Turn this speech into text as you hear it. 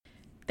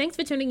Thanks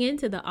for tuning in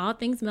to the All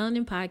Things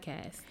Melanin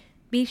podcast.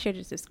 Be sure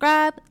to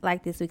subscribe,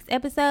 like this week's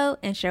episode,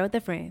 and share with a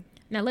friend.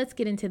 Now let's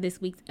get into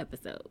this week's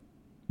episode.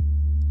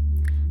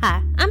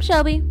 Hi, I'm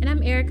Shelby. And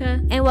I'm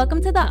Erica. And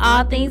welcome to the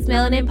All Things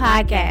Melanin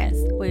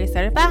podcast, where your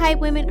certified hype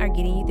women are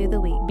getting you through the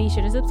week. Be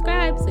sure to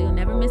subscribe so you'll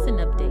never miss an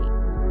update.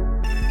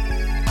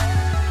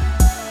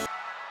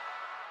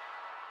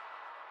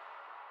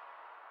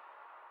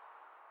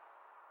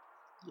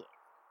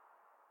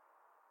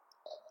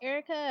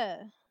 Erica.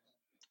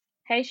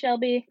 Hey,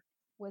 Shelby.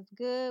 What's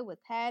good?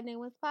 What's happening?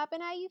 What's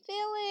popping? How you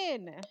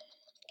feeling?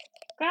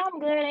 Girl, I'm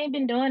good. I ain't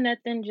been doing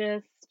nothing.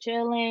 Just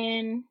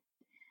chilling,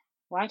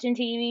 watching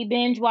TV,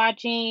 binge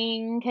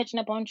watching, catching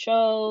up on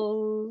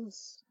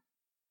shows,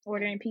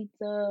 ordering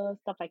pizza,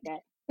 stuff like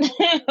that.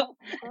 Girl,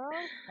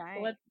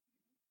 fine. What?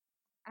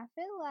 I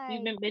feel like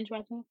You've been binge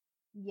watching?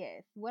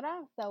 yes. What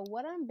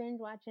I'm binge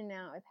watching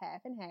now is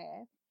half and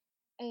half,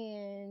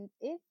 and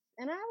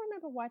I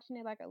remember watching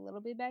it like a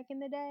little bit back in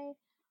the day,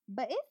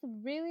 but it's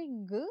really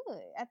good.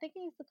 I think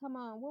it used to come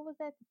on. What was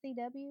that? The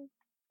CW,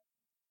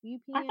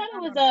 UPN. I thought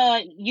it was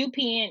don't know.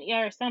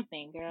 UPN or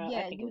something, girl. I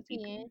Yeah, think it was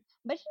UPN. UPN.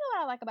 But you know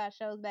what I like about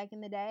shows back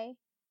in the day?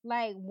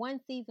 Like one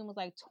season was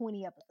like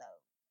 20 episodes.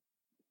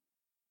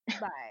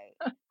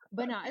 Like,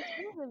 but no, it's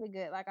really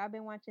good. Like I've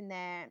been watching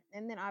that,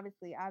 and then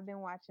obviously I've been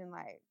watching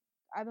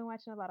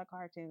a lot of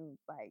cartoons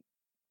like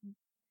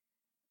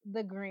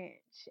The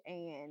Grinch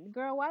and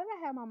girl. Why did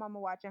I have my mama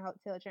watching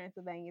Hotel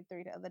Transylvania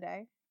 3 the other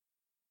day?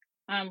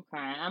 I'm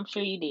crying. I'm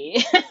sure you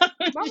did.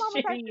 My I'm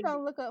mama sure said you she did.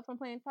 gonna look up from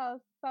playing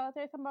solitaire.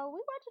 Talking about we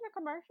watching a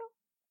commercial.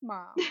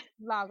 Mom,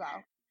 log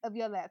off of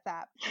your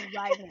laptop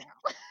right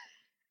now.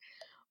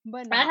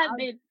 But no, I have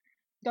been.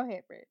 go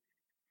ahead, Fred.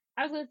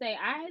 I was gonna say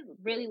I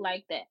really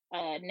like that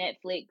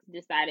Netflix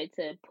decided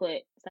to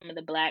put some of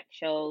the black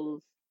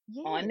shows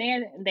on Yeah,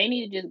 there. They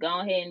need to just go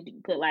ahead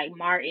and put like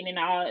Martin and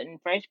all and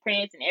Fresh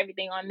Prince and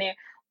everything on there.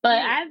 But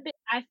yeah.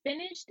 I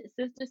finished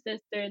Sister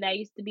Sister, that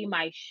used to be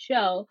my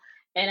show,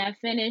 and I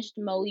finished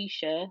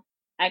Moesha.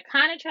 I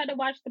kind of tried to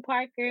watch the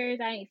Parkers.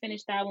 I ain't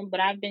finished that one, but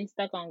I've been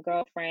stuck on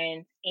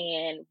Girlfriends,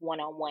 and One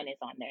on One is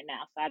on there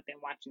now, so I've been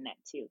watching that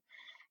too.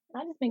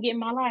 I've just been getting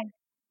my life.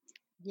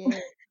 Yeah,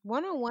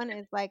 one on one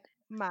is like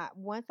my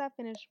once I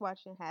finish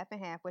watching half and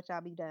half, which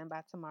I'll be done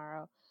by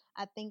tomorrow.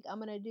 I think I'm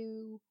gonna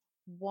do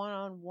one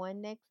on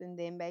one next, and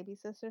then maybe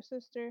sister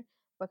sister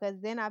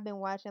because then I've been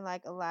watching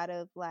like a lot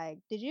of like.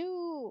 Did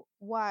you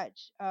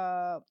watch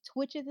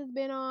Twitches has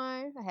been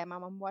on? I had my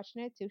mom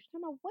watching it too. She's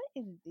talking about what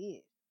is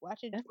this?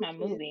 Watching That's my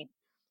Twitches, movie.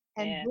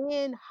 and Yeah,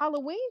 then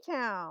Halloween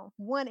Town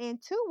 1 and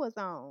 2 was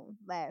on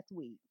last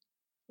week,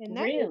 and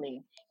that is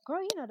really. girl,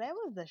 that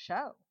was the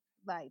show.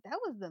 Like that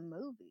was the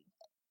movie.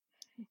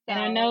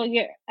 And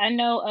So I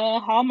know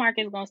Hallmark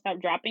is gonna stop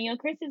dropping your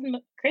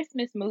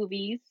Christmas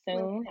movies soon.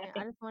 I listen, I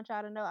think. just want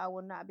y'all to know I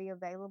will not be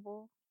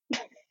available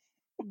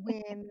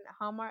when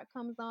Hallmark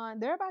comes on.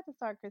 They're about to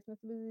start Christmas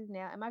movies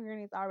now, and my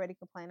granny's already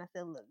complaining. I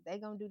said, "Look, they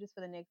gonna do this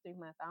for the next 3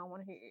 months. I don't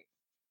want to hear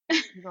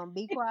it. You're gonna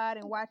be quiet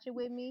and watch it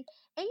with me."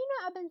 And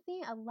I've been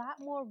seeing a lot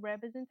more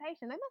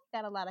representation. They must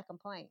got a lot of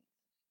complaints.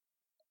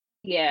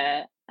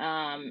 Yeah.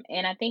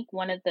 And I think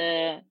one of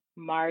the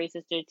Mari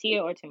sisters,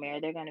 Tia or Tamara,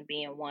 they're gonna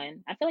be in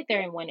one. I feel like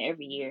they're in one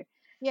every year.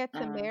 Yeah,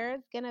 Um,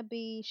 Tamara's gonna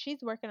be.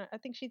 She's working. I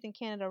think she's in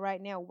Canada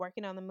right now,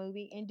 working on the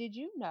movie. And did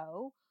you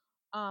know,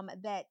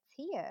 that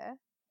Tia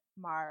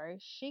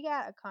Mars she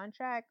got a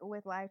contract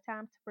with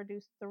Lifetime to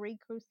produce 3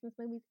 Christmas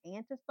movies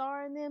and to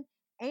star in them.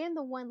 And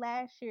the one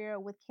last year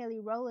with Kelly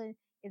Rowland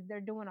is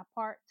they're doing a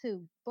part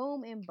 2.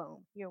 Boom and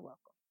boom. You're welcome.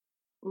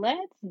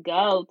 let's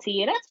go,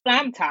 Tia. That's what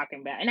I'm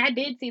talking about. And I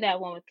did see that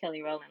one with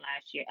Kelly Rowland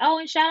last year. Oh,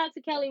 and shout out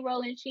to Kelly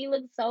Rowland. She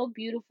looks so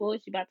beautiful.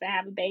 She about to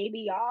have a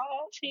baby,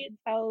 y'all. She is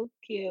so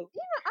cute.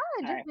 I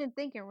had All just right. been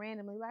thinking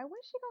randomly, like,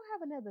 when's she gonna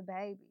have another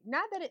baby?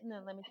 Not that it.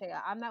 No, let me tell you,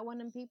 I'm not one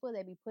of them people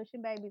that be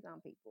pushing babies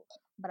on people.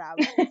 But I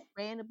was just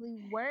randomly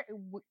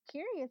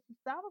curious and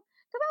stuff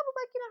because I was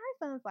like,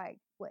 her son's like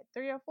what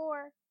 3 or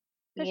 4?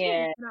 Because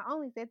Yeah. and I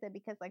only said that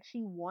because like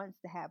she wants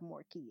to have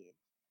more kids,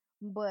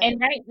 but And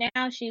right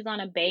now she's on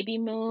a baby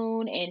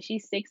moon and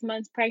she's 6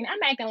 months pregnant.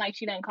 I'm acting like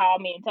she done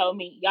called me and told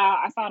me, y'all,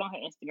 I saw it on her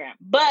Instagram.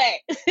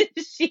 But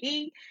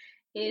she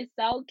is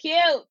so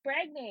cute,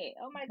 pregnant.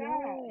 Oh my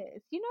God.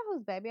 yes, you know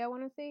whose baby I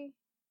want to see?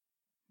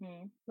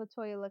 Hmm.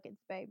 Latoya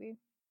Luckett's baby.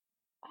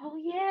 Oh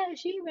yeah,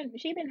 she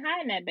been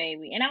hiding that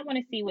baby. And I want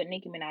to see what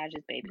Nicki Minaj's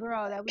baby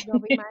Girl, that was gonna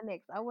be looks my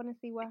next. I want to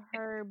see what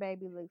her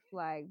baby looks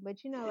like. But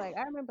like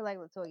I remember, like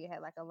Latoya had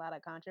like a lot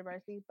of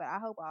controversies. But I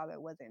hope all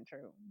that wasn't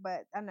true.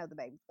 But I know the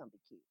baby's gonna be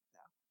cute.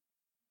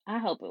 So like. I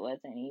hope it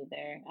wasn't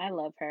either. I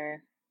love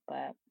her,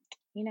 but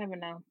you never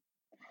know.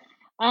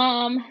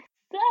 Um,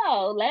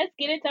 so let's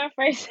get into our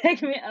first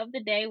segment of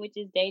the day, which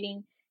is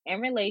dating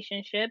and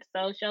relationships.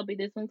 So Shelby,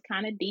 this one's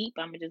kind of deep.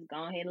 I'm gonna just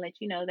go ahead and let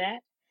you know that.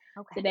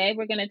 okay, Today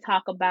we're going to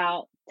talk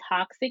about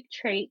toxic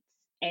traits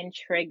and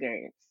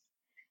triggers.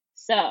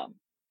 So,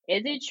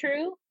 is it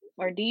true,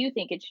 or do you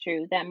think it's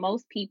true, that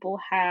most people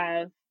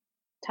have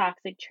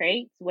toxic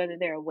traits, whether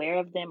they're aware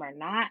of them or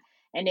not?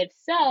 And if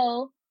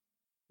so,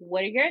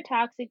 what are your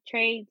toxic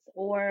traits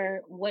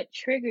or what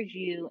triggers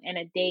you in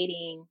a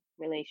dating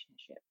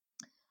relationship?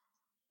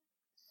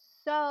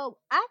 So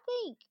I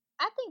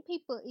think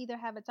people either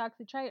have a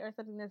toxic trait or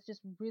something that's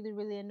just really,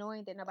 really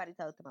annoying that nobody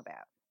told them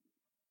about.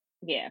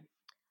 Yeah.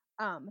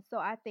 So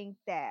I think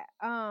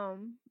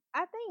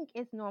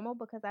it's normal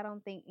because I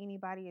don't think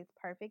anybody is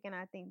perfect, and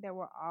I think that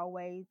we're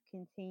always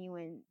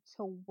continuing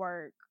to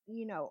work,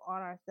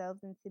 on ourselves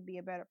and to be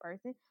a better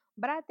person.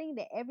 But I think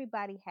that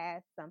everybody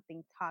has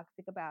something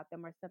toxic about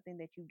them or something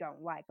that you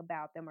don't like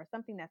about them or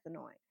something that's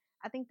annoying.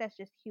 I think that's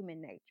just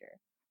human nature.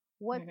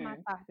 What's my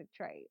Mhm. toxic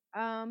trait?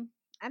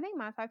 I think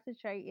my toxic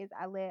trait is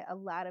I let a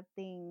lot of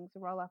things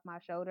roll off my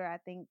shoulder. I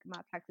think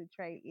my toxic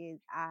trait is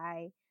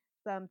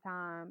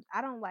sometimes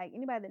I don't like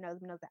anybody that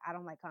knows me knows that I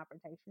don't like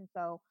confrontation.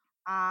 So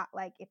I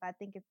like if I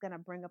think it's gonna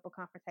bring up a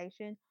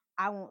confrontation,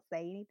 I won't say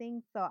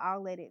anything. So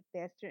I'll let it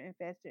fester and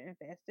fester and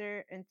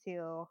fester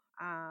until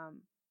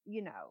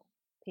you know,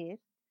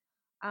 pissed.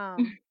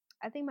 Um,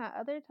 I think my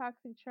other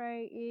toxic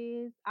trait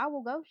is I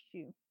will ghost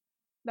you.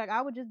 Like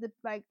I would just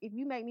like if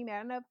you make me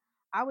mad enough,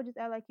 I would just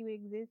act like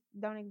you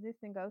don't exist,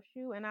 and ghost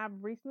you. And I've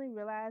recently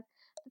realized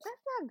that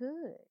that's not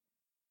good.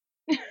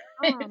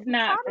 It's It's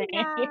not for probably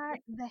me. not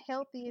the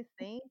healthiest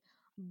thing,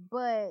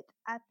 but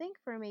I think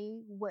for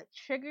me, what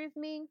triggers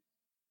me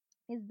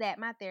is that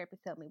my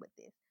therapist helped me with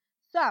this.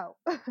 So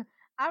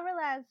I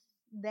realized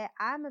that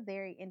I'm a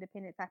very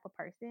independent type of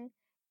person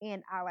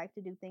and I like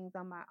to do things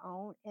on my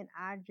own, and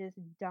I just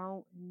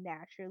don't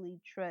naturally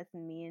trust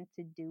men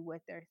to do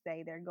what they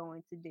say they're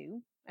going to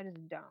do. I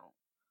just don't.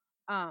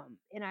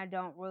 And I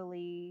don't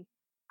really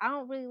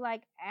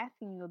like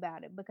asking you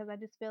about it because I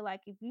just feel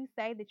like if you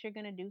say that you're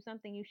gonna do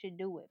something, you should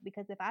do it.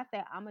 Because if I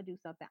say I'm gonna do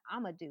something,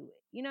 I'm gonna do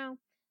it.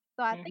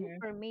 So I think Mhm.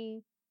 for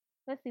me,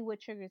 let's see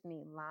what triggers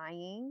me: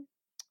 lying,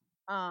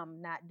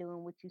 not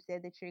doing what you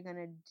said that you're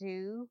gonna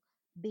do,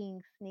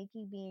 being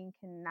sneaky, being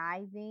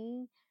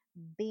conniving,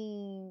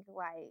 being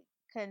like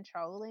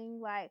controlling.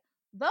 Like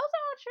those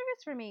are all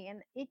triggers for me.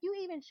 And if you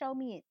even show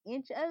me an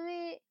inch of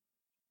it,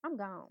 I'm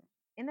gone,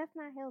 and that's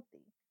not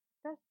healthy.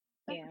 That's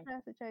that's Yeah. a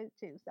toxic trait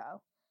too.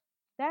 So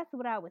that's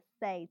what I would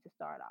say to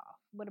start off.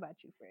 What about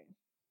you, friend?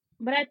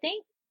 But I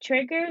think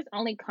triggers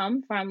only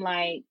come from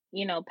like,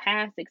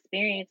 past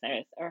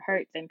experiences or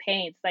hurts and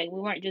pains. Like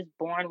we weren't just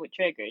born with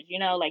triggers,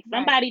 like Right,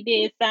 somebody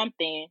did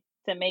something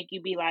to make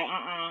you be like,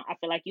 I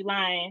feel like you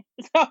lying.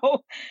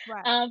 So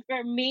right,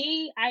 for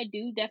me, I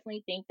do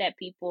definitely think that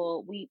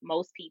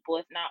most people,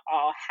 if not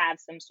all, have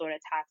some sort of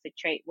toxic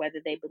trait, whether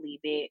they believe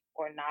it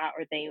or not,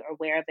 or they are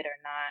aware of it or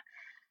not.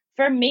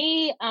 For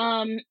me,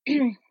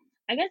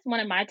 I guess one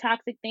of my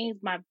toxic things,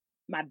 my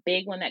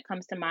big one that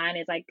comes to mind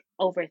is like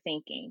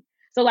overthinking.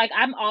 So like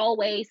I'm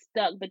always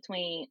stuck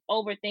between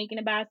overthinking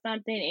about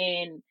something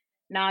and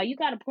nah, you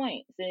got a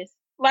point, sis.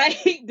 Like,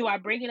 do I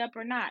bring it up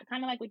or not?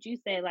 Kind of like what you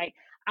said. Like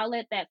I'll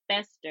let that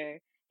fester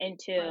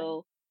right.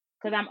 until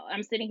because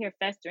I'm sitting here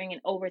festering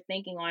and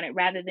overthinking on it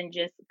rather than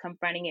just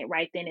confronting it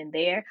right then and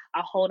there.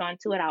 I'll hold on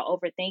to it. I'll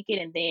overthink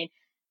it, and then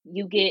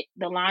you get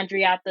the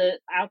laundry out the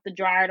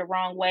dryer the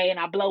wrong way and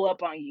I blow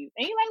up on you.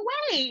 And you're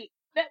like, wait,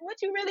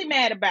 what you really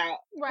mad about?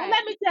 Well, Right,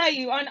 let me tell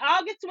you, on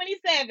August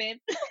 27th.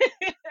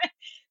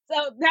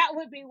 So that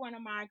would be one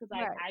of mine because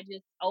like right. I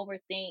just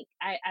overthink.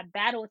 I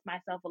battle with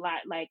myself a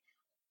lot, like,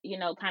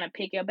 kind of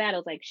pick your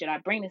battles, like, should I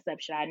bring this up?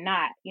 Should I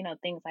not?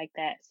 Things like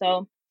that.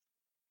 So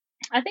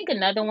I think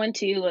another one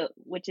too,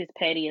 which is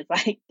petty, is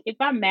like if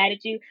I'm mad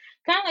at you,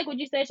 kind of like what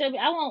you said, Shelby.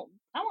 I won't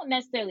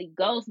necessarily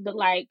ghost, but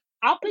like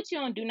I'll put you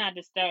on do not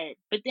disturb.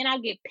 But then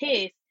I'll get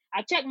pissed.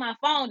 I check my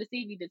phone to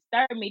see if you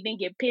disturb me, then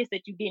get pissed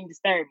that you didn't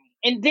disturb me,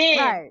 and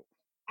then Right.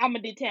 I'm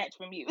gonna detach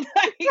from you.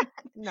 Like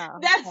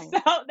No, that's same.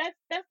 so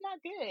that's not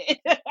good.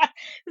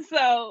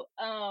 So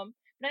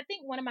but I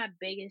think one of my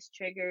biggest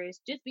triggers,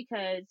 just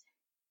because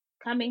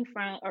coming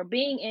from or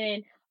being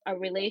in a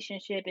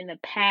relationship in the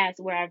past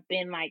where I've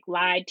been like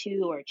lied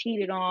to or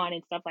cheated on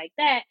and stuff like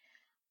that,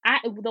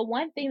 the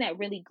one thing that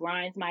really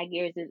grinds my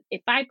gears is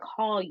if I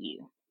call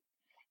you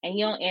and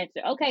you don't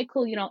answer. Okay,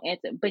 cool, you don't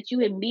answer, but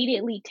you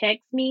immediately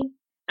text me.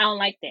 I don't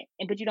like that.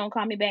 And but you don't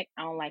call me back.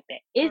 I don't like that.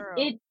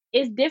 Girl.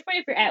 It's different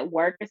if you're at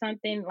work or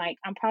something. Like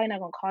I'm probably not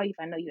gonna call you if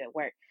I know you're at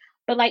work.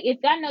 But like if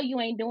I know you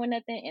ain't doing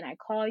nothing and I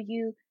call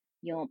you,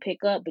 you don't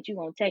pick up, but you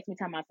gonna text me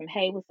talking about some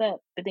hey, what's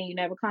up? But then you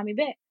never call me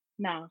back.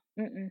 No,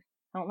 I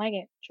don't like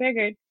it.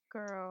 Triggered.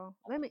 Girl.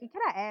 Can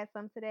I add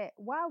something to that?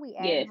 While we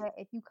adding Yes. that,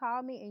 if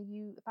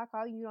I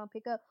call you, you don't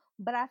pick up,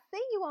 but I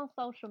see you on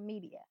social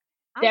media.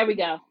 I'm There we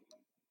go.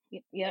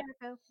 Yep.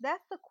 Erica,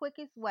 that's the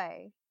quickest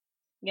way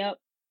Yep.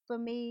 for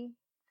me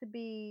to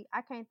be,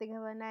 I can't think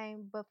of her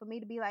name, but for me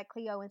to be like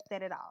Cleo and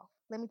set it off.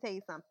 Let me tell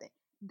you something.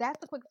 That's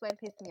the quickest way to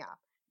piss me off.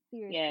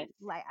 Yes. Seriously.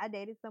 Like I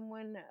dated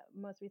someone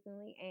most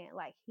recently, and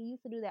like he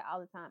used to do that all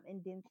the time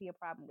and didn't see a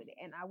problem with it.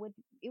 And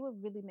it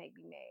would really make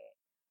me mad.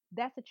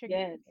 That's a trigger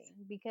Yes. for me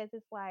because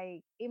it's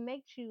like it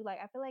makes you like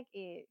I feel like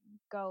it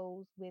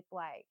goes with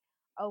like,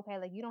 okay,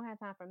 like you don't have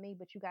time for me,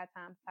 but you got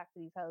time to talk to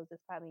these hoes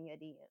that's probably in your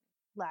DM.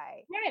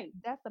 Like, Right.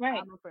 that's the Right.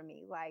 problem for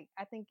me. Like,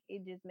 I think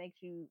it just makes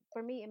you,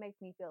 for me, it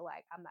makes me feel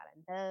like I'm not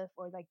enough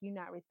or like you're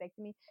not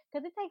respecting me.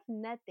 Because it takes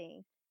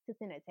nothing to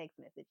send a text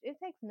message. It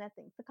takes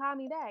nothing to call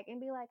me back and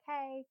be like,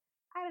 hey,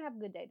 I didn't have a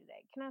good day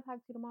today. Can I talk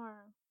to you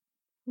tomorrow?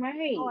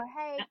 Right. Or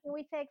hey, Uh, can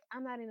we text?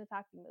 I'm not in a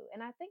talking mood.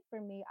 And I think for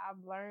me,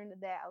 I've learned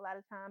that a lot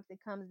of times it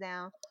comes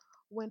down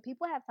when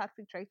people have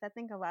toxic traits. I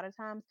think a lot of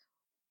times,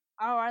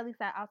 or at least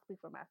I'll speak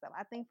for myself.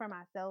 I think for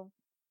myself,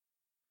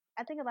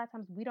 I think a lot of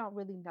times we don't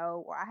really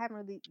know, or I haven't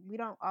really, we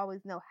don't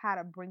always know how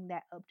to bring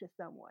that up to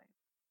someone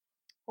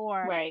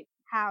or Right.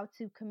 how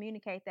to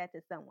communicate that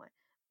to someone.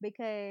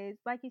 Because,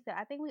 like you said,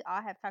 I think we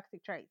all have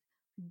toxic traits.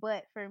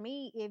 But for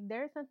me, if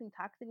there's something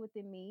toxic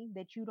within me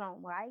that you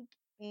don't like,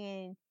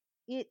 and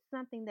it's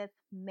something that's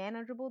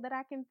manageable that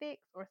I can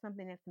fix, or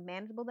something that's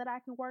manageable that I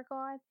can work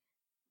on,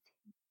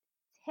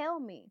 tell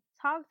me,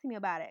 talk to me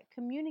about it,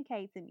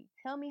 communicate to me,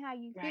 tell me how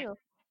you Right. feel,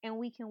 and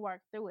we can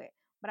work through it.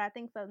 But I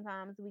think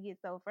sometimes we get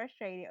so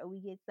frustrated, or we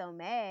get so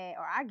mad,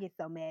 or I get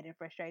so mad and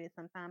frustrated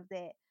sometimes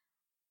that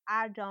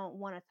I don't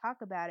want to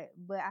talk about it.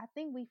 But I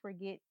think we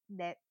forget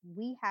that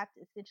we have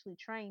to essentially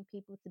train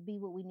people to be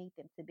what we need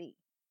them to be.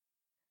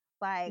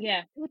 Like,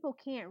 Yeah. people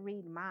can't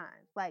read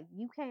minds. Like,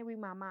 you can't read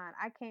my mind.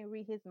 I can't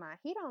read his mind.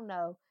 He don't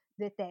know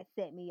that that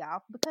set me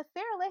off because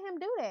Sarah let him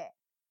do that.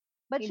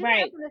 But you're not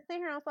Right. going to sit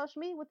here on social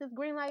media with this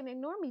green light and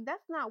ignore me.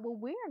 That's not what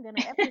we're going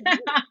to ever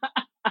do.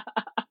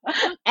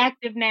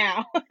 Active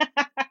now.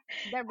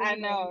 That I really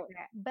made me know.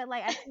 mad. But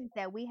like, I think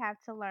that we have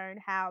to learn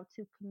how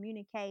to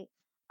communicate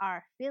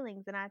our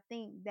feelings. And I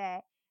think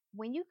that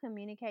when you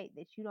communicate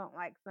that you don't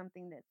like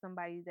something that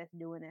somebody that's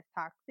doing is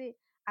toxic,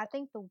 I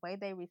think the way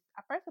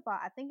first of all,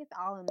 I think it's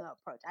all in the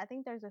approach. I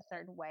think there's a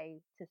certain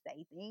way to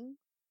say things.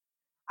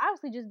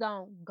 Obviously, just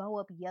don't go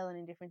up yelling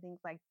and different things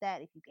like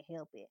that if you can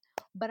help it.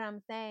 But I'm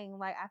saying,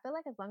 like, I feel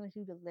like as long as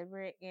you deliver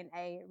it in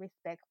a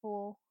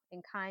respectful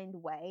and kind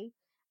way,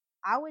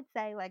 I would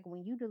say, like,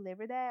 when you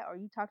deliver that or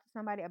you talk to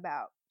somebody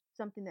about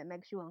something that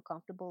makes you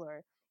uncomfortable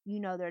or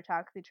their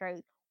toxic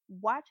traits,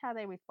 watch how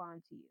they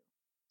respond to you.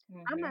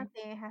 I'm not Mhm.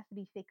 saying it has to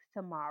be fixed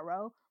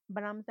tomorrow,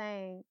 but I'm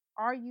saying,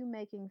 are you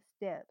making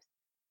steps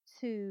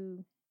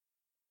to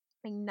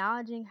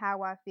acknowledging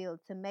how I feel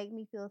to make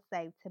me feel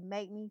safe, to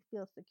make me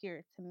feel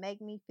secure, to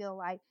make me feel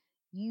like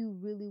you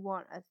really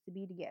want us to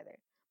be together.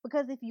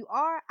 Because if you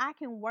are, I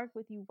can work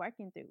with you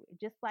working through it,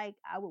 just like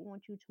I would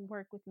want you to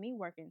work with me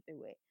working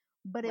through it.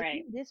 But if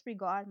Right. you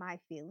disregard my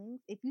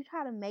feelings, if you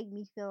try to make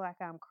me feel like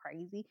I'm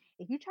crazy,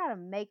 if you try to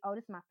make, oh,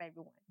 this is my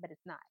favorite one, but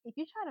it's not. If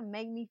you try to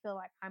make me feel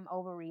like I'm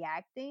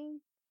overreacting,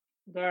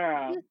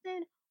 Girl.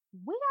 Houston,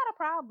 we got a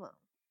problem.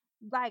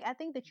 Like, I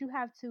think that you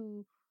have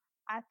to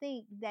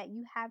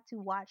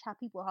watch how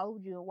people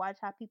hold you and watch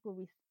how people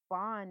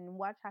respond and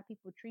watch how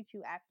people treat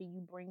you after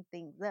you bring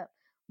things up.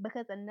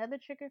 Because another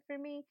trigger for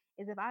me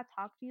is if I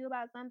talk to you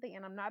about something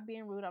and I'm not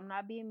being rude, I'm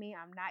not being mean,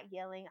 I'm not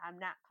yelling, I'm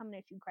not coming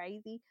at you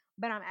crazy,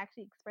 but I'm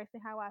actually expressing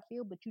how I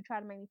feel, but you try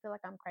to make me feel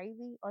like I'm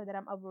crazy or that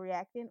I'm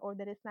overreacting or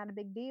that it's not a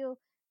big deal,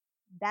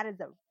 that is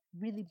a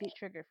really big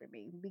trigger for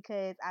me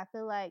because I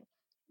feel like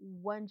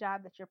one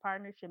job that your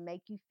partner should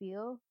make you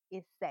feel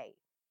is safe,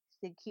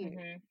 secure,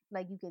 Mhm.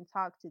 like you can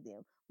talk to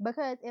them.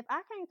 Because if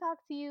I can't talk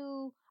to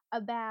you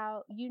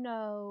about,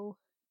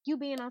 you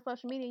being on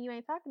social media and you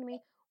ain't talking to me,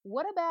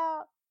 what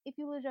about if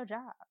you lose your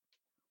job?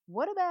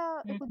 What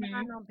about if we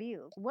behind Mhm. on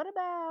bills? What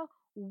about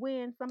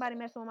when somebody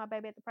messing with my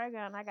baby at the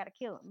playground and I gotta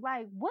kill him?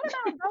 Like, what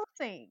about those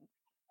things?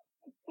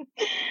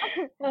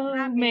 Oh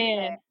Not me,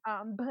 man.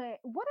 but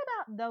what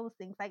about those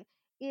things? Like,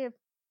 if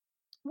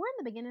we're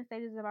in the beginning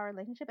stages of our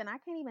relationship and I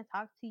can't even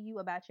talk to you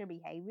about your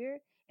behavior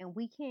and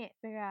we can't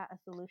figure out a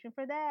solution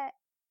for that,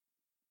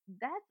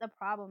 that's a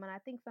problem. And I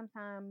think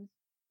sometimes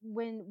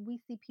when we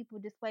see people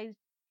display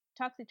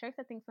toxic traits,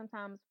 I think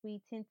sometimes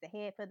we tend to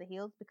head for the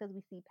hills because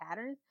we see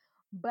patterns.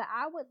 But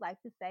I would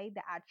like to say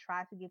that I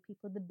try to give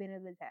people the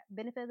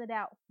benefit of the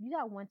doubt. You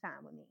got one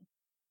time with me.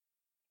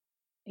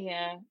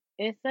 Yeah,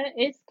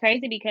 it's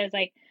crazy because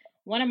like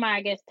one of my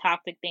I guess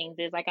toxic things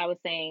is like I was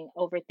saying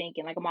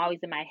overthinking. Like I'm always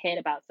in my head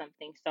about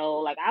something. So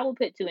like I will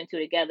put two and two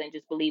together and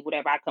just believe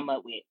whatever I come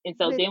up with. And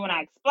so then when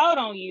I Listen, explode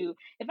on you,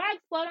 if I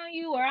explode on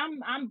you or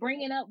I'm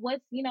bringing up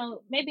what's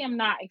maybe I'm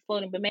not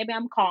exploding, but maybe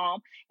I'm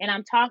calm and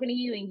I'm talking to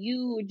you and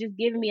you are just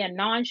giving me a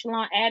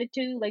nonchalant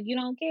attitude like you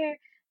don't care.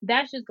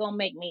 That's just gonna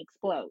make me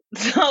explode.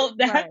 So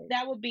right,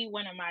 that would be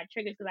one of my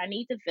triggers because I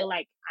need to feel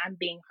like I'm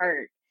being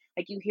heard.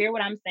 Like you hear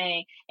what I'm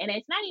saying, and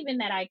it's not even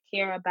that I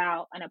care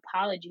about an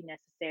apology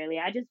necessarily.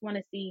 I just want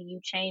to see you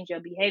change your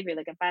behavior.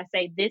 Like if I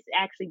say this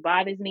actually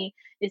bothers me,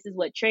 this is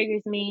what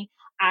triggers me.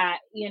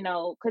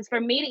 Because for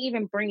me to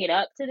even bring it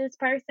up to this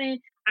person,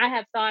 I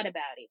have thought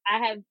about it.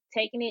 I have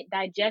taken it,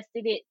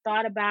 digested it,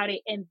 thought about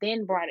it, and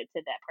then brought it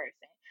to that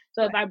person.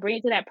 So if right, I bring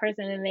it to that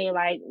person and they're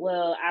like,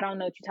 well, I don't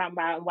know what you're talking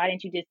about. Why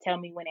didn't you just tell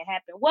me when it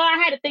happened? Well, I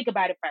had to think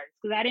about it first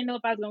because I didn't know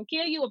if I was going to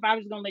kill you or if I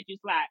was going to let you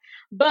slide.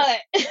 But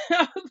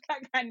I was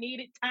like, I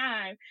needed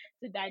time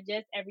to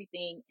digest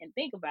everything and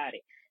think about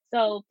it.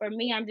 So for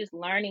me, I'm just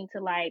learning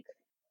to like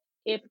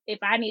if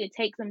I need to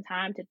take some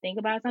time to think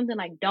about something,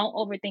 like don't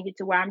overthink it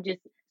to where I'm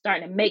just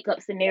starting to make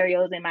up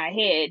scenarios in my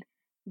head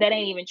that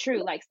ain't even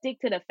true. Like stick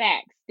to the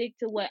facts, stick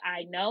to what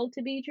I know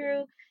to be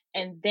true,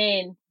 and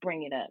then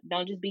bring it up.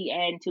 Don't just be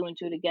adding two and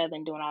two together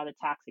and doing all the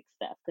toxic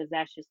stuff because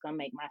that's just gonna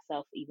make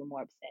myself even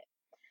more upset.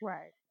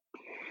 Right.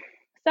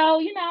 So,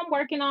 I'm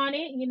working on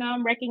it.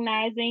 I'm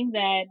recognizing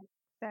that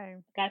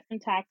Same. got some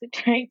toxic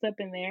traits up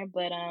in there,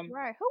 but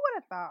Right. Who would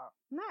have thought?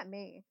 Not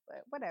me,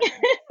 but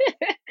whatever.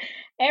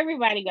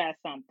 everybody got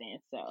something.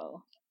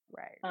 So,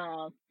 Right.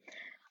 um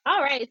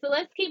all right, so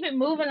let's keep it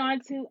moving on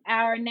to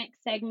our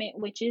next segment,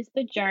 which is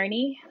the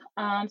journey.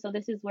 So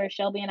this is where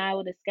Shelby and I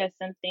will discuss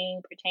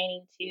something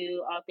pertaining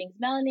to all things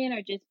melanin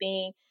or just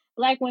being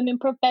Black women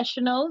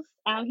professionals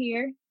out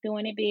here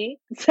doing it big.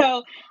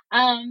 So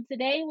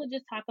today we'll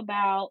just talk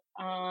about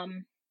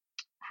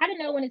how to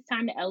know when it's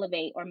time to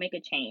elevate or make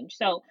a change.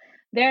 So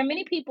there are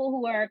many people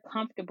who are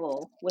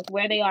comfortable with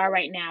where they are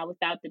right now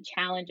without the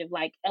challenge of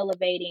like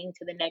elevating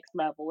to the next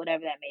level,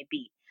 whatever that may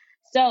be.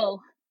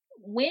 So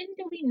when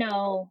do we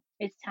know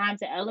it's time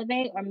to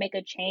elevate or make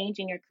a change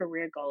in your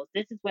career goals?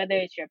 This is whether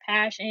it's your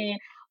passion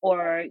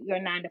or your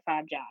 9 to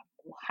 5 job.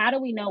 How do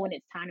we know when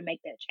it's time to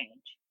make that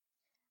change?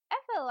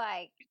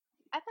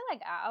 I feel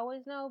like I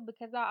always know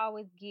because I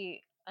always get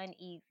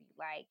uneasy.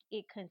 Like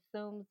it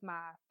consumes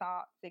my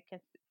thoughts.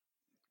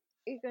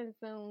 It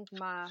consumes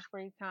my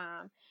free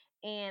time,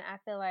 and I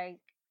feel like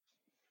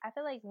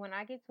when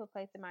I get to a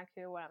place in my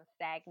career where I'm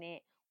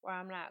stagnant, where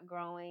I'm not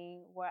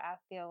growing, where I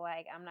feel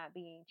like I'm not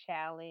being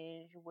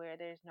challenged, where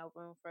there's no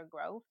room for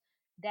growth,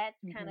 that's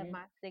kind of Hmm.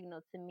 my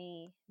signal to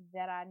me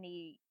that I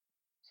need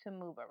to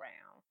move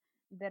around,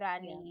 that I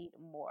Yeah. need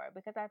more.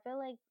 Because I feel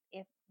like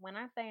if when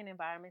I stay in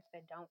environments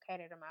that don't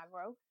cater to my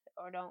growth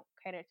or don't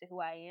cater to who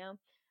I am,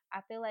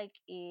 I feel like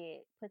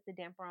it puts a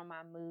damper on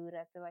my mood.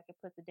 I feel like it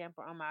puts a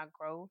damper on my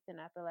growth, and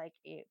I feel like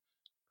it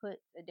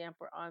puts a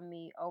damper on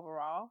me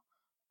overall.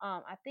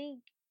 I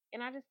think,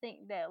 and I just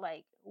think that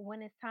like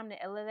when it's time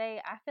to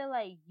elevate, I feel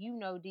like you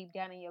know deep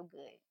down in your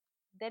gut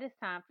that it's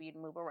time for you to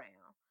move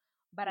around.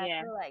 But I Yeah.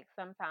 feel like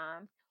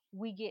sometimes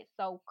we get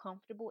so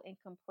comfortable and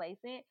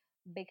complacent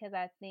because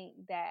I think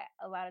that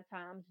a lot of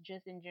times,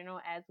 just in general,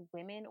 as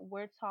women,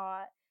 we're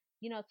taught,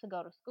 to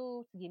go to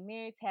school, to get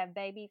married, to have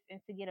babies, and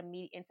to get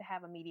and to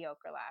have a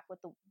mediocre life with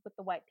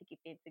the white picket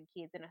fence and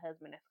kids and a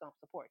husband that's gonna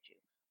support you.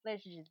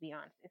 Let's just be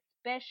honest,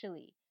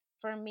 especially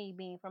for me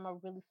being from a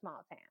really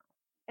small town.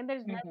 And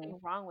there's Hmm. nothing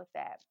wrong with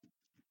that.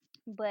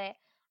 But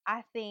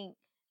I think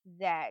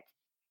that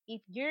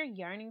if you're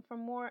yearning for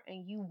more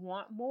and you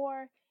want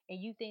more and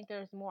you think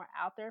there's more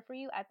out there for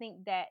you, I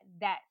think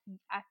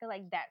I feel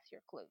like that's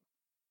your clue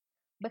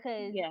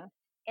because Yeah.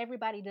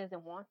 everybody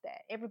doesn't want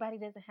that. Everybody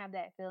doesn't have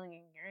that feeling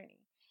and yearning.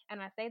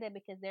 And I say that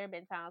because there have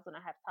been times when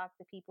I have talked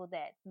to people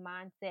that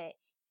mindset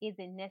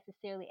isn't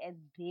necessarily as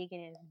big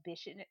and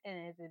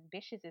as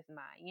ambitious as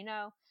mine,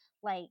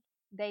 Like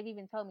they've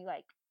even told me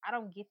like I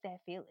don't get that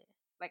feeling.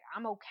 Like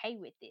I'm okay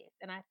with this.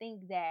 And I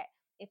think that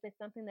if it's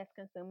something that's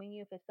consuming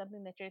you, if it's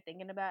something that you're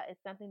thinking about,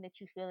 it's something that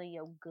you feel in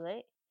your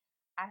gut,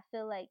 I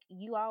feel like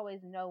you always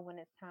know when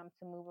it's time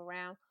to move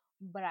around,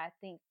 but I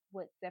think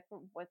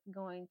what's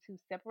going to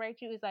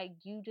separate you is like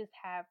you just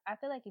have I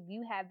feel like if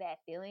you have that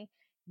feeling,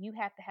 you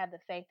have to have the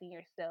faith in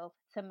yourself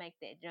to make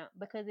that jump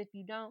because if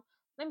you don't,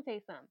 let me tell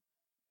you something.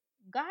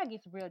 God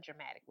gets real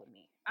dramatic with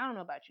me. I don't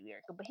know about you,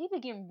 Erica, but he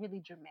been getting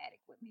really dramatic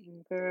with me.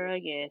 Girl,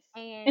 yes.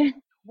 And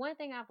one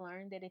thing I've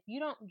learned that if you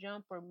don't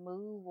jump or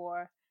move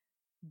or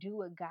do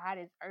what God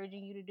is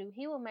urging you to do,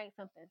 He will make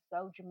something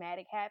so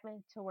dramatic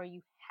happen to where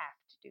you have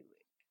to do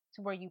it,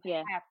 to where you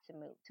Yeah. have to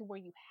move, to where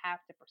you have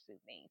to pursue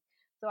things.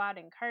 So I'd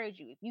encourage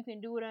you, if you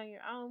can do it on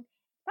your own,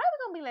 it's probably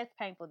gonna be less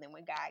painful than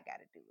when God got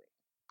to do it.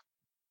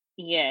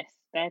 Yes.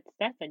 That's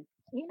a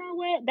you know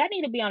what? That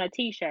need to be on a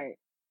t-shirt.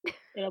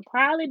 It'll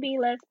probably be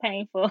less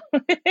painful.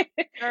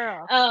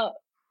 Girl. uh,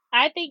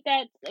 I think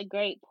that's a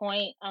great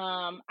point.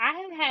 I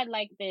have had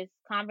like this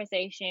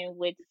conversation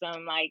with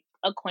some like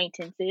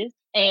acquaintances,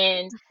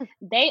 and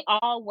they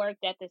all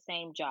worked at the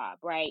same job,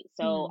 right?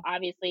 So Mhm.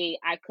 obviously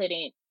I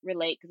couldn't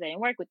relate because I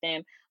didn't work with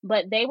them,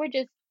 but they were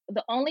just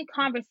the only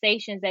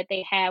conversations that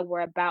they had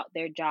were about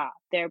their job,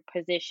 their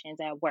positions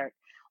at work.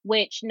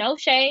 Which no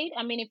shade.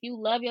 I mean, if you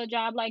love your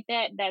job like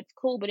that, that's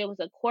cool. But it was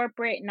a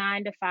corporate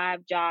 9 to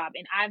 5 job,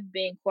 and I've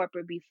been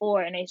corporate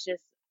before, and it's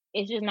just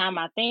not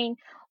my thing.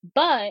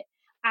 But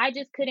I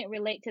just couldn't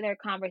relate to their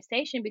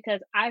conversation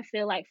because I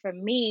feel like for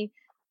me,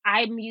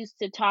 I'm used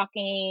to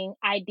talking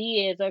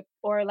ideas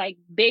or like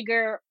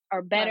bigger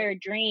or Right. better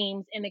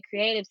dreams in the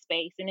creative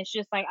space. And it's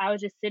just like I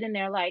was just sitting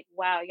there like,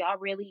 wow, y'all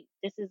really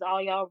this is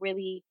all y'all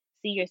really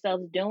see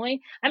yourselves doing.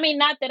 I mean,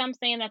 not that I'm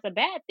saying that's a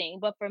bad thing,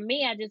 but for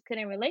me, I just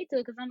couldn't relate to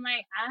it because I'm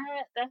like,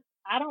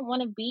 I don't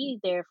want to be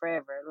there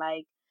forever.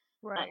 Like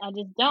Right. I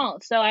just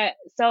don't.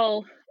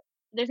 So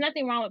there's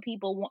nothing wrong with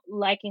people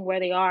liking where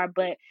they are,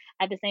 but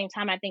at the same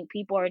time, I think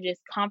people are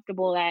just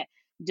comfortable at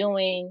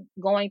going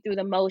through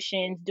the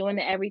motions, doing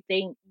the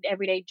everything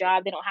everyday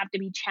job. They don't have to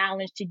be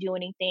challenged to do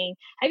anything.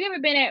 Have you ever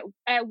been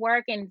at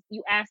work and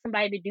you ask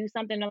somebody to do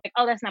something, they're like,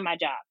 "Oh, that's not my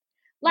job."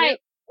 Yep. Like,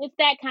 it's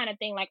that kind of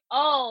thing. Like,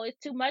 "Oh, it's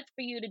too much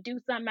for you to do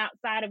something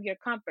outside of your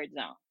comfort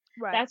zone."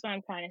 Right. That's what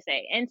I'm trying to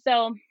say. And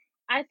so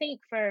I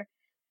think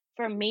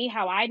for me,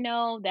 how I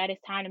know that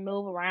it's time to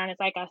move around, it's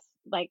like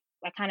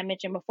I kind of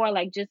mentioned before,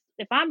 like just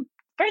if I'm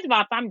first of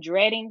all, if I'm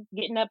dreading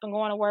getting up and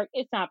going to work,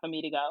 it's time for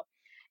me to go.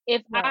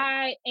 If Right.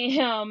 I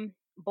am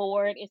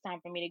bored, it's time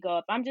for me to go.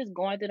 If I'm just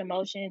going through the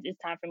motions, it's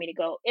time for me to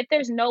go. If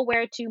there's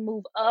nowhere to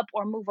move up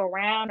or move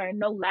around or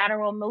no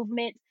lateral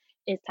movements,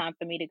 it's time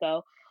for me to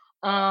go.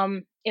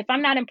 If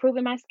I'm not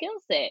improving my skill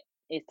set,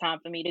 it's time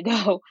for me to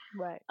go.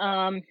 Right.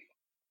 Um,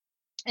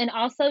 and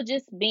also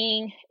just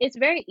being it's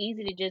very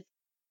easy to just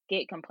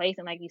get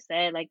complacent, like you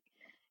said. Like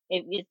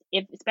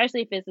if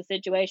especially if it's a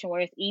situation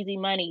where it's easy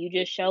money, you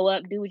just show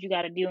up, do what you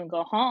got to do and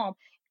go home.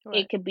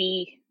 It Right. could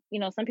be,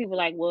 some people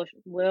like,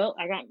 well,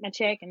 I got my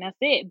check and that's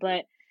it.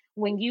 But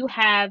when you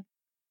have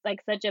like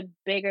such a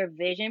bigger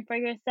vision for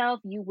yourself,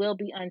 you will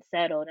be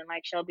unsettled, and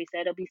like Shelby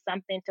said, it'll be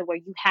something to where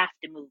you have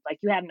to move, like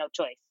you have no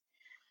choice.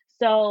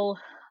 So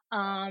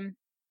um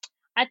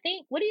I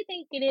think what do you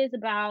think it is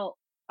about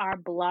our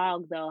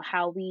blog though,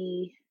 how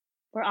we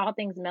for all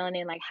things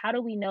melanin, like how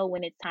do we know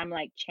when it's time to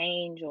like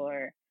change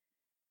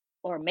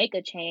or make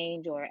a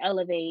change or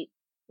elevate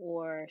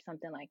or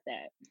something like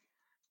that?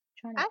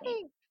 Trying to I think.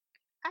 think,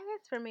 I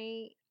guess for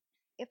me,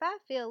 if I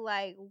feel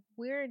like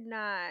we're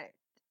not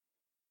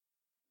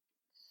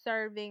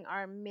serving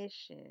our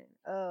mission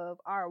of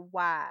our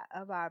why,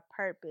 of our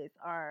purpose,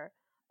 our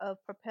of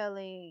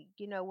propelling,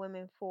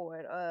 women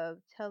forward, of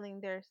telling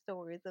their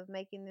stories, of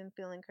making them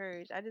feel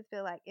encouraged. I just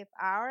feel like if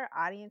our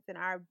audience and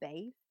our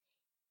base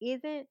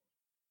isn't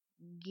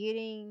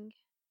getting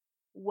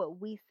what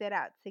we set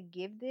out to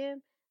give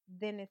them,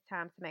 then it's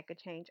time to make a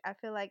change. I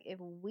feel like if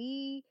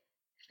we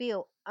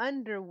feel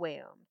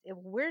underwhelmed, if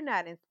we're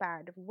not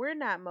inspired, if we're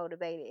not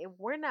motivated, if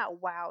we're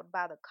not wowed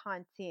by the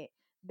content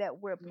that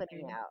we're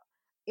putting Mhm. out,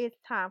 it's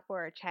time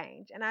for a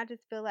change. And I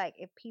just feel like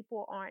if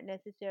people aren't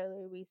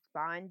necessarily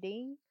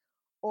responding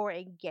or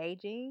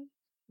engaging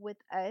with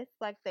us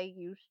like they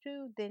used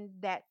to, then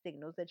that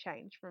signals a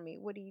change for me.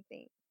 What do you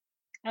think?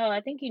 Oh,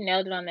 I think you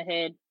nailed it on the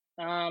head.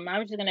 I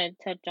was just gonna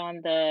touch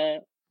on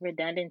the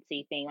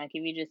redundancy thing. Like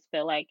if you just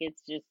feel like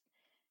it's just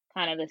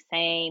kind of the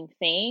same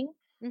thing,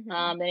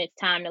 Hmm. then it's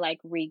time to like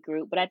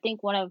regroup. But I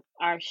think one of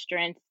our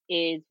strengths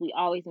is we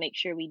always make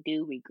sure we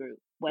do regroup,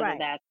 whether Right,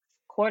 that's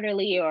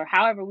quarterly or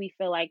however we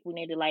feel like we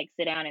need to like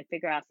sit down and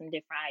figure out some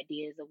different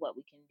ideas of what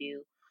we can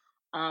do.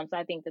 So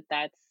I think that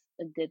that's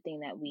a good thing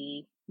that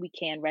we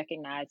can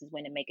recognize is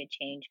when to make a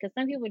change, because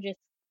some people are just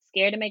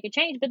scared to make a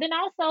change. But then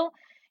also,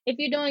 if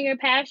you're doing your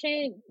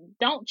passion,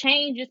 don't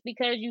change just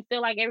because you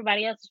feel like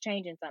everybody else is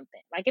changing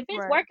something. Like if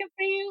it's right, working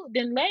for you,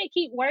 then let it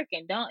keep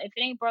working. Don't if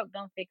it ain't broke,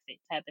 don't fix it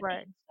type of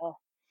right. thing.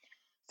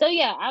 So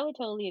yeah, I would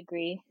totally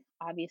agree,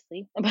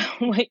 obviously,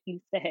 about what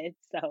you said.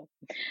 So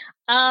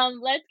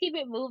let's keep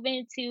it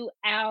moving to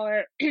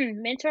our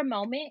mentor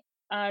moment.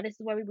 This is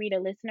where we read a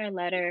listener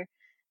letter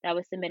that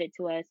was submitted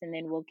to us, and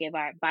then we'll give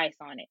our advice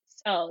on it.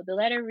 So the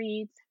letter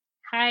reads,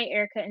 "Hi,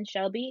 Erica and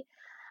Shelby.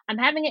 I'm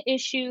having an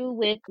issue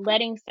with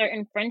letting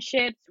certain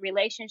friendships,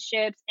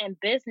 relationships, and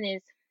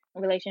business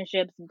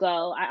relationships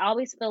go. I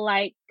always feel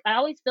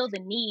the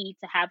need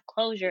to have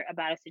closure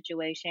about a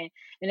situation,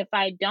 and if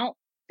I don't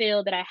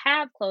feel that I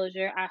have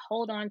closure, I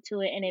hold on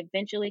to it, and it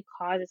eventually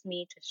causes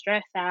me to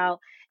stress out,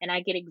 and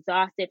I get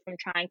exhausted from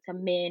trying to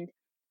mend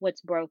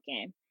what's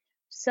broken.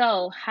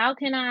 So, how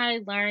can I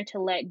learn to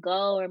let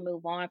go or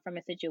move on from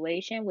a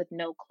situation with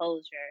no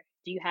closure?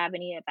 Do you have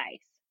any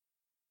advice?"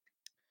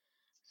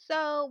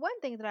 So, one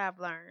thing that I've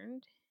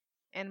learned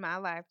in my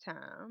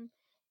lifetime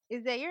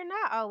is that you're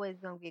not always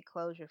going to get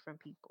closure from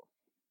people.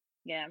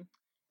 Yeah.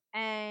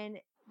 And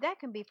that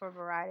can be for a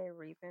variety of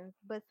reasons,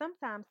 but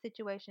sometimes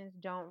situations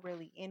don't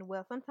really end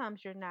well.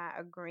 Sometimes you're not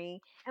agreeing.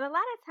 And a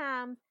lot of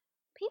times,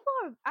 people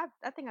are,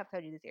 I think I've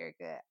told you this,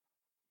 Erica.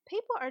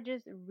 People are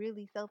just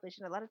really selfish.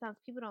 And a lot of times,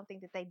 people don't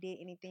think that they did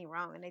anything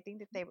wrong and they think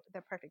that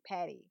they're perfect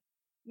patty.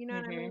 You know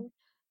what I Mhm. mean?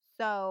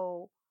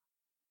 So,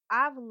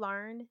 I've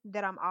learned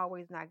that I'm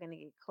always not going to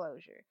get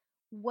closure.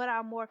 What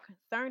I'm more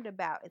concerned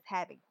about is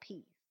having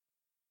peace.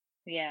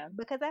 Yeah.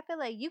 Because I feel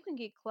like you can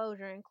get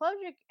closure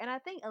and I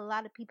think a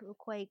lot of people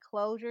equate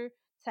closure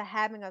to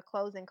having a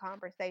closing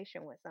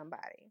conversation with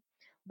somebody.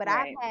 But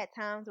I've Right. had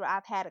times where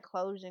I've had a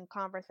closing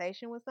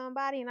conversation with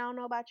somebody and I don't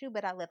know about you,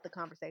 but I left the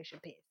conversation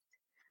pissed.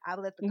 I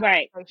left the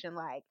Right. conversation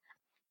like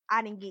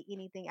I didn't get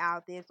anything out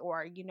of this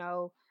or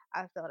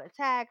I felt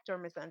attacked or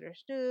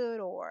misunderstood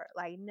or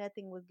like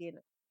nothing was getting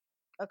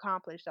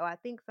accomplished. So I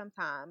think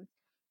sometimes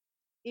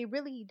it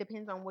really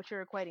depends on what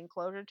you're equating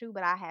closure to,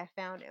 but I have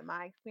found in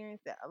my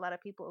experience that a lot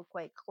of people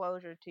equate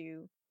closure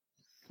to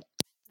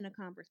in a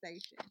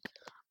conversation.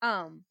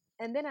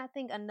 And then I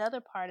think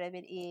another part of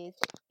it is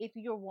if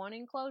you're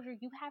wanting closure,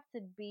 you have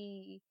to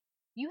be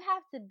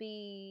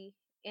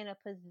in a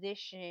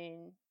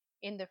position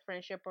in the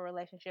friendship or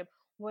relationship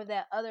where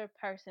that other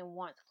person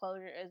wants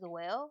closure as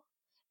well,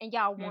 and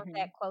y'all want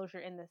that Mhm. closure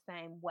in the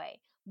same way.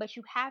 But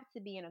you have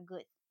to be in a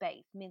good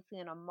space mentally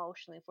and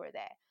emotionally for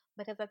that.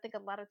 Because I think a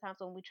lot of times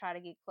when we try to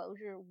get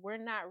closure, we're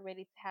not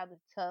ready to have the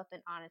tough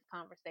and honest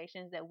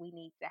conversations that we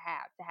need to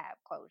have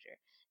closure.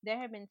 There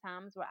have been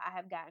times where I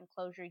have gotten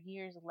closure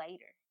years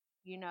later,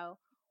 you know,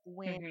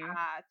 when Mhm.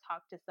 I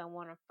talked to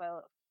someone or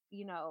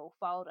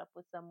followed up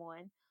with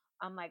someone.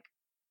 I'm like,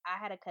 I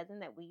had a cousin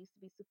that we used to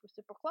be super,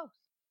 super close.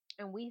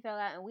 And we fell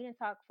out and we didn't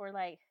talk for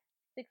like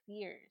 6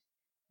 years.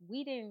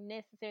 We didn't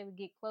necessarily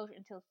get closure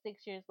until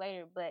 6 years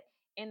later, but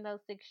in those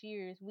 6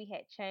 years, we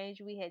had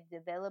changed, we had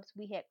developed,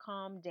 we had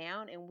calmed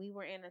down, and we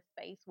were in a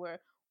space where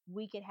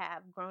we could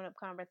have grown up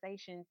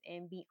conversations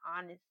and be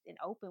honest and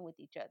open with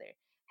each other.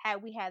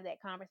 Had we had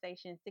that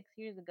conversation 6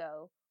 years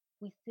ago,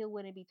 we still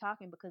wouldn't be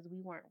talking because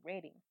we weren't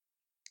ready.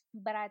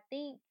 But I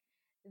think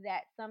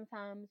that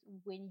sometimes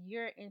when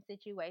you're in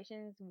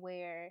situations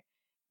where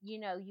you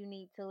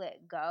need to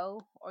let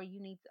go or you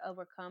need to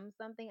overcome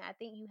something, I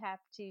think you have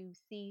to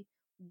see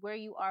where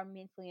you are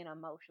mentally and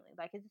emotionally.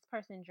 Like, is this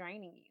person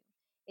draining you?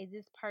 Is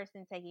this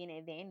person taking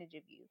advantage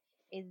of you?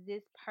 Is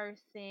this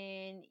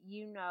person,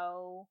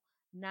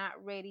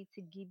 not ready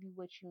to give you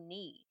what you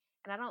need?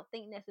 And I don't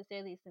think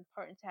necessarily it's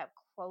important to have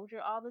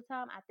closure all the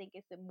time. I think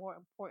it's more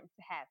important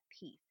to have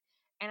peace.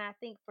 And I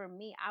think for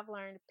me, I've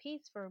learned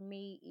peace for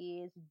me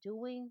is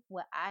doing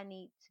what I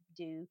need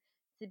to do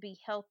to be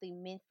healthy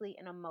mentally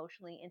and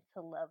emotionally and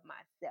to love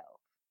myself.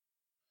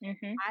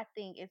 Mhm. I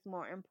think it's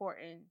more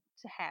important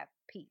to have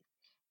peace.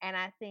 And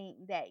I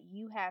think that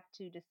you have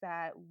to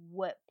decide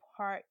what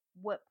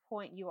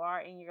point you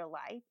are in your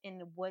life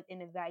and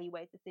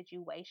evaluate the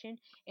situation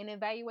and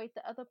evaluate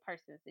the other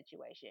person's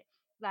situation.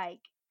 Like,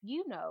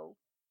 you know,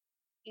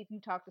 if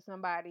you talk to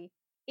somebody,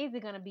 is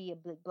it going to be a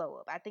big blow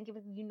up? I think if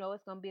it's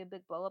going to be a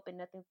big blow up and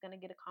nothing's going to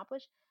get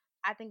accomplished,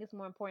 I think it's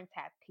more important to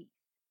have peace.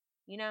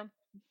 You know,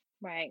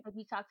 Right. if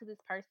you talk to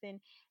this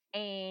person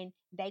and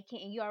they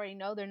can't, and you already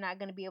know they're not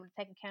going to be able to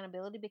take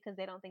accountability because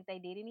they don't think they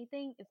did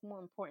anything, it's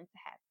more important to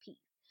have peace.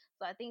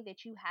 So I think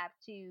that you have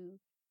to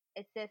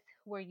assess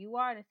where you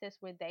are and assess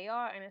where they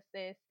are and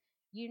assess,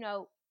 you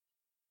know,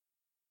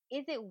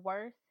 is it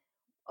worth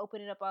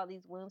opening up all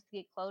these wounds to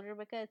get closure?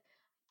 Because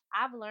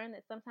I've learned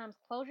that sometimes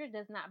closure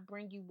does not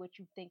bring you what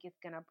you think it's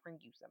going to bring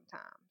you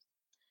sometimes.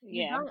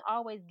 You Yeah. don't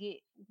always get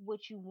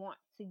what you want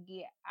to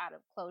get out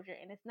of closure,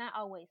 and it's not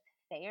always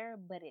fair,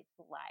 but it's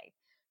life.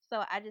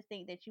 So I just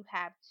think that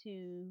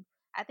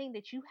I think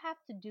that you have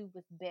to do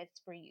what's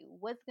best for you.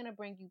 What's going to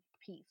bring you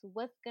peace?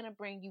 What's going to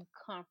bring you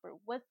comfort?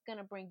 What's going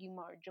to bring you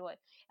more joy?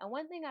 And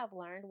one thing I've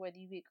learned, whether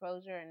you get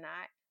closure or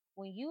not,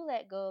 when you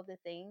let go of the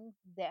things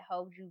that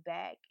hold you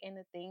back and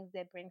the things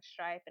that bring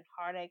strife and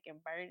heartache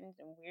and burdens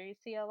and weariness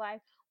to your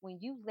life, when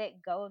you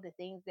let go of the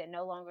things that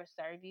no longer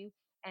serve you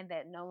and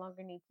that no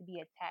longer need to be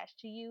attached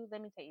to you,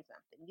 let me tell you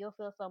something. You'll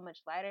feel so much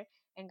lighter,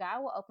 and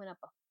God will open up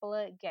a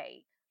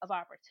floodgate of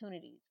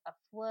opportunities, a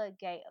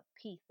floodgate of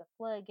peace, a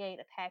floodgate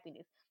of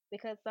happiness.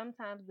 Because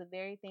sometimes the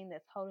very thing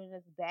that's holding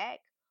us back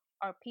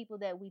are people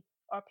that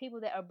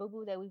are boo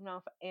boo that we've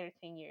known for 8 or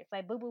 10 years.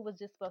 Like, boo boo was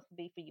just supposed to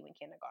be for you in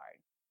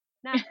kindergarten,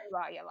 not for you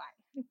all your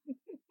life.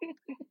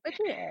 But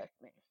you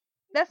asked me.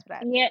 That's what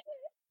I think. Yeah.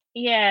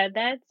 Yeah,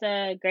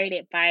 that's great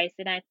advice,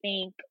 and I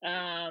think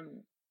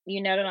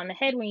you nailed it on the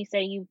head when you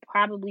say you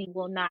probably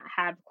will not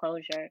have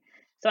closure.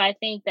 So I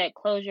think that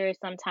closure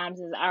sometimes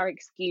is our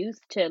excuse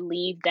to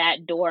leave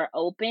that door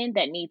open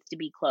that needs to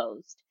be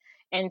closed.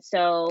 And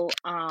so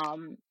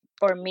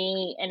for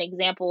me, an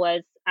example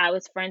was I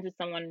was friends with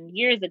someone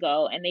years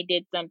ago, and they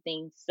did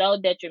something so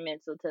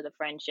detrimental to the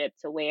friendship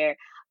to where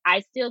I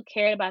still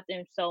cared about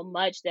them so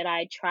much that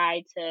I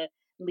tried to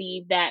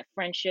leave that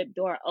friendship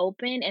door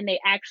open, and they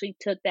actually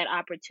took that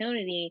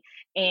opportunity,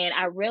 and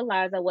I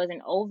realized I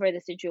wasn't over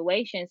the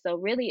situation. So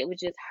really it was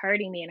just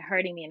hurting me and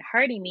hurting me and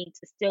hurting me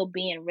to still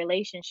be in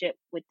relationship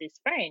with this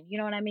friend, you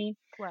know what I mean?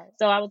 Right.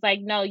 So I was like,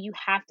 no, you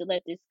have to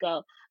let this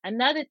go.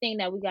 Another thing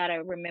that we got to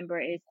remember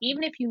is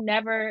even if you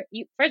never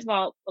you first of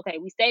all, okay,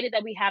 we stated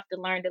that we have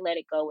to learn to let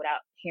it go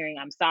without hearing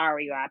I'm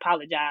sorry or I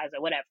apologize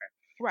or whatever,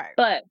 Right.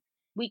 but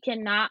we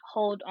cannot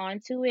hold on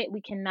to it.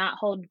 We cannot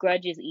hold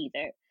grudges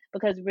either,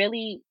 because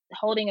really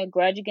holding a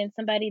grudge against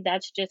somebody,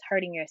 that's just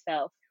hurting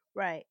yourself.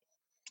 Right.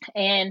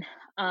 And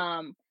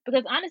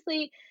because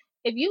honestly,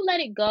 if you let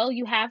it go,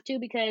 you have to,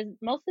 because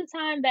most of the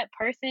time that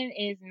person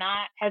is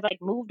not has like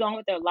moved on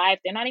with their life.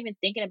 They're not even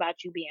thinking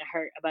about you being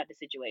hurt about the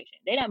situation.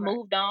 They done Right.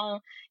 moved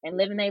on and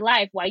living their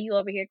life while you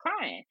over here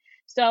crying.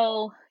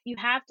 So you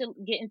have to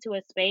get into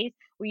a space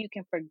where you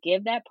can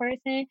forgive that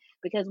person,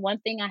 because one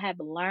thing I have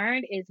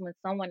learned is when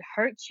someone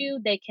hurts you,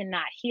 they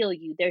cannot heal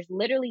you. There's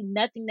literally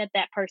nothing that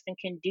that person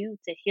can do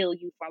to heal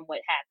you from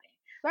what happened.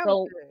 That was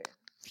So good.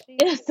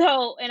 Jesus.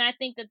 so, and I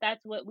think that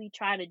that's what we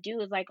try to do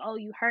is like, "Oh,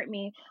 you hurt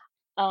me.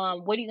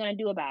 What are you gonna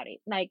do about it?"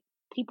 Like,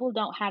 people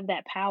don't have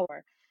that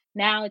power.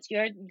 Now it's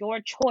your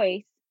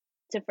choice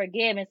to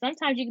forgive, and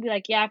sometimes you can be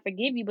like, "Yeah, I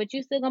forgive you," but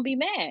you still gonna be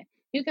mad.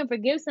 You can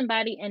forgive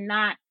somebody and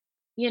not,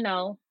 you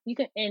know. You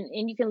can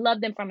and you can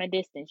love them from a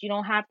distance. You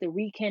don't have to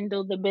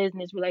rekindle the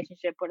business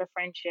relationship or the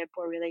friendship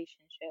or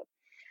relationship.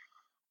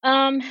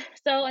 Um,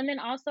 so and then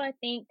also I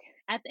think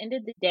at the end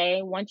of the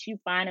day, once you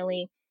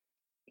finally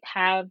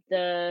have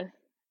the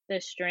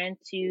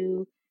strength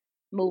to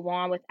move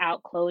on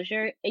without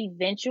closure,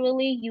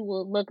 eventually you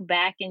will look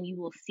back and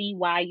you will see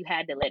why you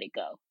had to let it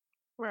go.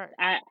 Right.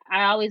 I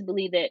always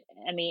believe that,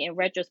 I mean, in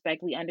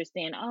retrospect, we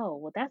understand, oh,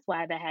 well, that's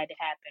why that had to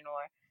happen,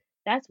 or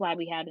that's why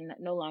we had to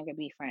no longer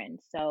be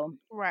friends.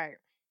 Right.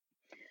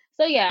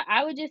 So yeah,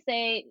 I would just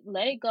say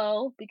let it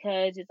go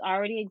because it's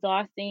already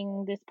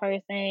exhausting this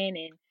person,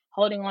 and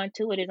holding on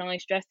to it is only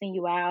stressing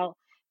you out.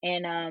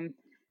 And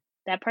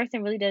that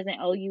person really doesn't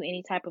owe you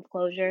any type of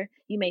closure.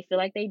 You may feel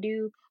like they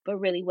do, but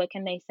really, what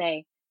can they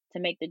say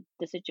to make the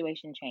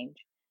situation change?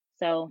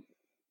 So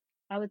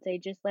I would say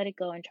just let it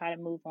go and try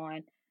to move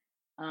on,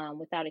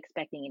 without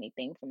expecting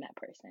anything from that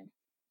person.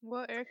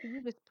 Well, Erica,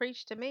 you just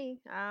preached to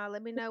me.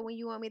 Let me know when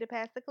you want me to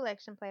pass the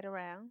collection plate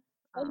around.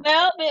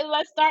 Well, then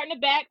let's start in the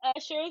back.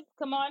 Ushers,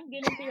 come on,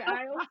 get into your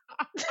aisles.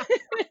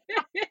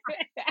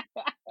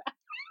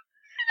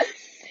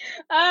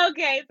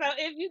 Okay, so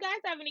if you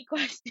guys have any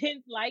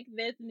questions like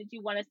this and that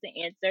you want us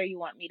to answer, you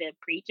want me to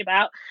preach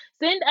about,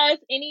 send us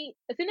an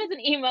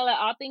email at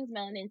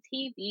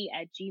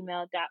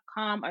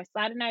allthingsmelanintv@gmail.com, or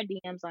slide in our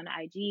DMs on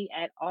IG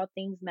at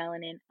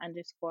allthingsmelanin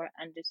underscore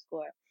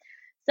underscore.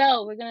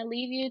 So we're gonna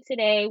leave you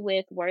today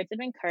with words of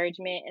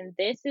encouragement, and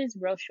this is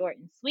real short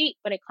and sweet,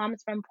 but it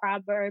comes from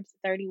Proverbs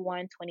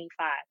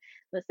 31:25.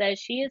 So it says,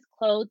 "She is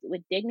clothed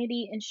with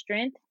dignity and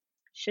strength.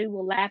 She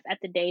will laugh at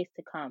the days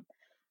to come."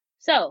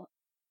 So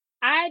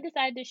I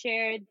decided to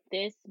share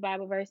this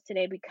Bible verse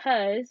today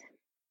because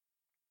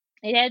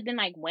it has been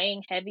like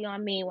weighing heavy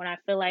on me when I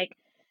feel like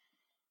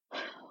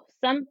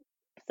some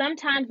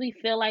sometimes we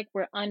feel like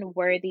we're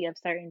unworthy of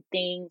certain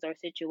things or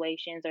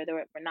situations, or that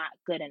we're not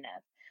good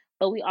enough.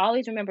 But we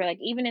always remember,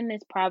 like even in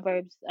this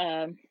Proverbs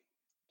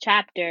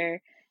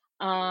chapter,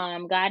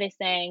 God is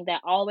saying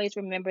that always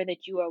remember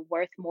that you are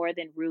worth more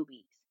than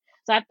rubies.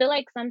 So I feel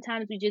like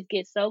sometimes we just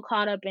get so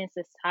caught up in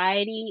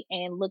society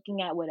and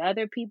looking at what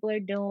other people are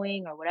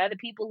doing, or what other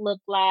people look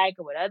like,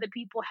 or what other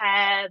people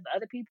have.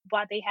 Other people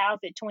bought their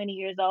house at 20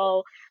 years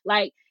old.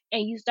 Like,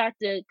 and you start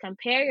to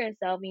compare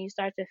yourself, and you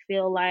start to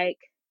feel like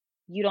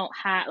you don't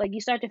have, like,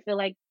 you start to feel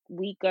like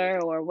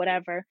weaker or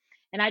whatever.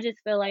 And I just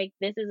feel like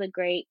this is a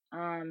great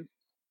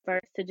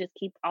verse to just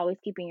keep always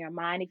keep in your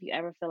mind if you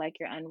ever feel like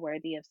you're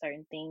unworthy of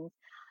certain things,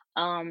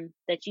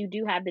 that you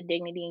do have the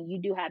dignity and you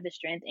do have the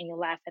strength, and you'll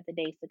laugh at the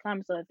days to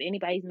come. So if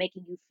anybody's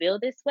making you feel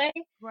this way,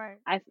 Right.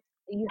 I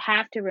you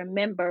have to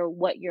remember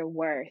what you're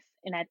worth.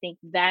 And I think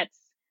that's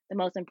the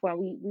most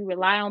important. We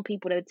rely on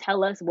people to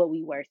tell us what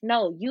we worth.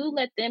 No, you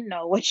let them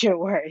know what you're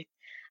worth.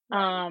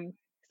 Right. um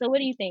so what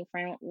do you think,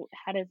 friend?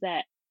 How does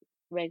that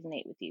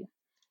resonate with you?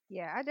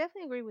 Yeah, I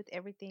definitely agree with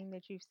everything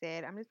that you've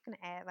said. I'm just gonna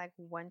add like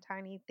one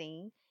tiny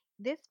thing.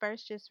 This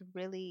verse just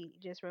really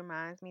just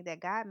reminds me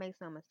that God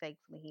makes no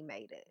mistakes when He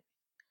made us.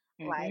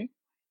 Like, Mhm.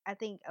 I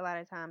think a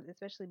lot of times,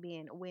 especially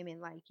being women,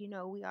 like,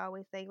 we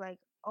always say, like,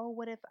 oh,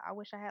 what if I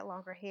wish I had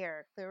longer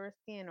hair, clearer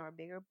skin, or a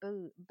bigger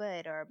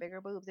butt, or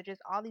bigger boobs, or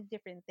just all these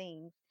different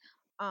things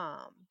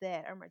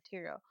that are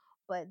material.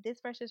 But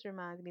this verse just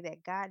reminds me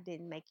that God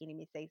didn't make any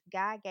mistakes.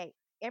 God gave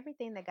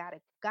everything that God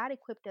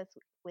equipped us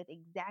with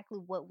exactly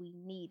what we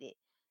needed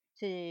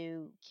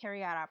to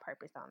carry out our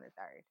purpose on this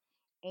earth.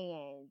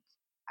 And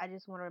I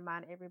just want to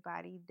remind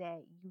everybody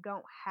that you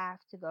don't have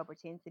to go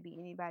pretend to be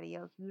anybody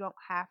else. You don't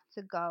have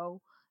to go,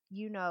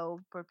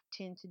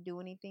 pretend to do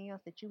anything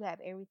else. That you have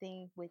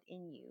everything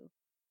within you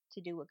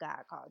to do what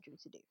God called you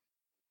to do.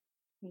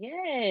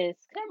 Yes,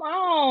 come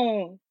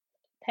on,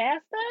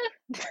 pastor.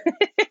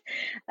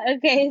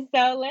 Okay,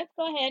 so let's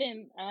go ahead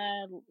and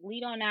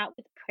lead on out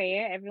with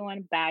prayer.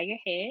 Everyone bow your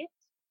heads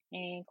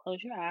and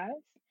close your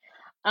eyes.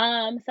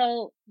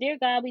 So dear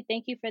God, we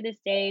thank you for this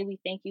day. We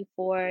thank you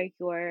for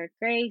your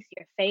grace,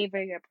 your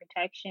favor, your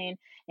protection.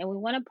 And we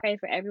want to pray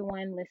for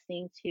everyone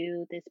listening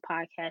to this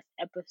podcast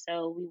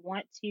episode. We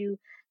want to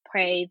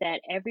pray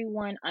that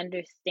everyone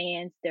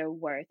understands their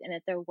worth, and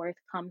that their worth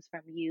comes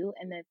from you,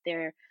 and that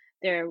their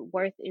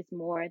worth is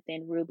more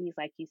than rubies,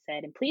 like you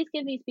said. And please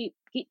give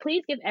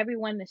please give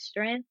everyone the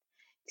strength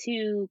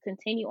to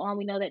continue on.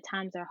 We know that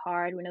times are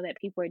hard. We know that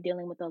people are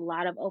dealing with a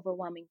lot of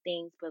overwhelming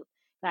things, but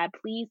God,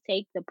 please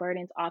take the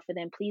burdens off of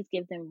them. Please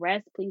give them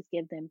rest. Please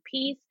give them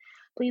peace.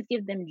 Please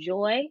give them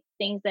joy,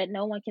 things that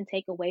no one can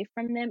take away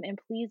from them. And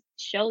please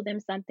show them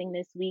something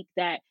this week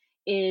that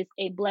is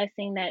a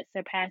blessing that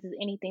surpasses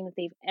anything that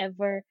they've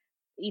ever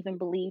even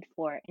believed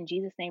for. In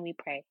Jesus' name we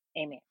pray.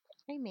 Amen.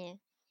 Amen.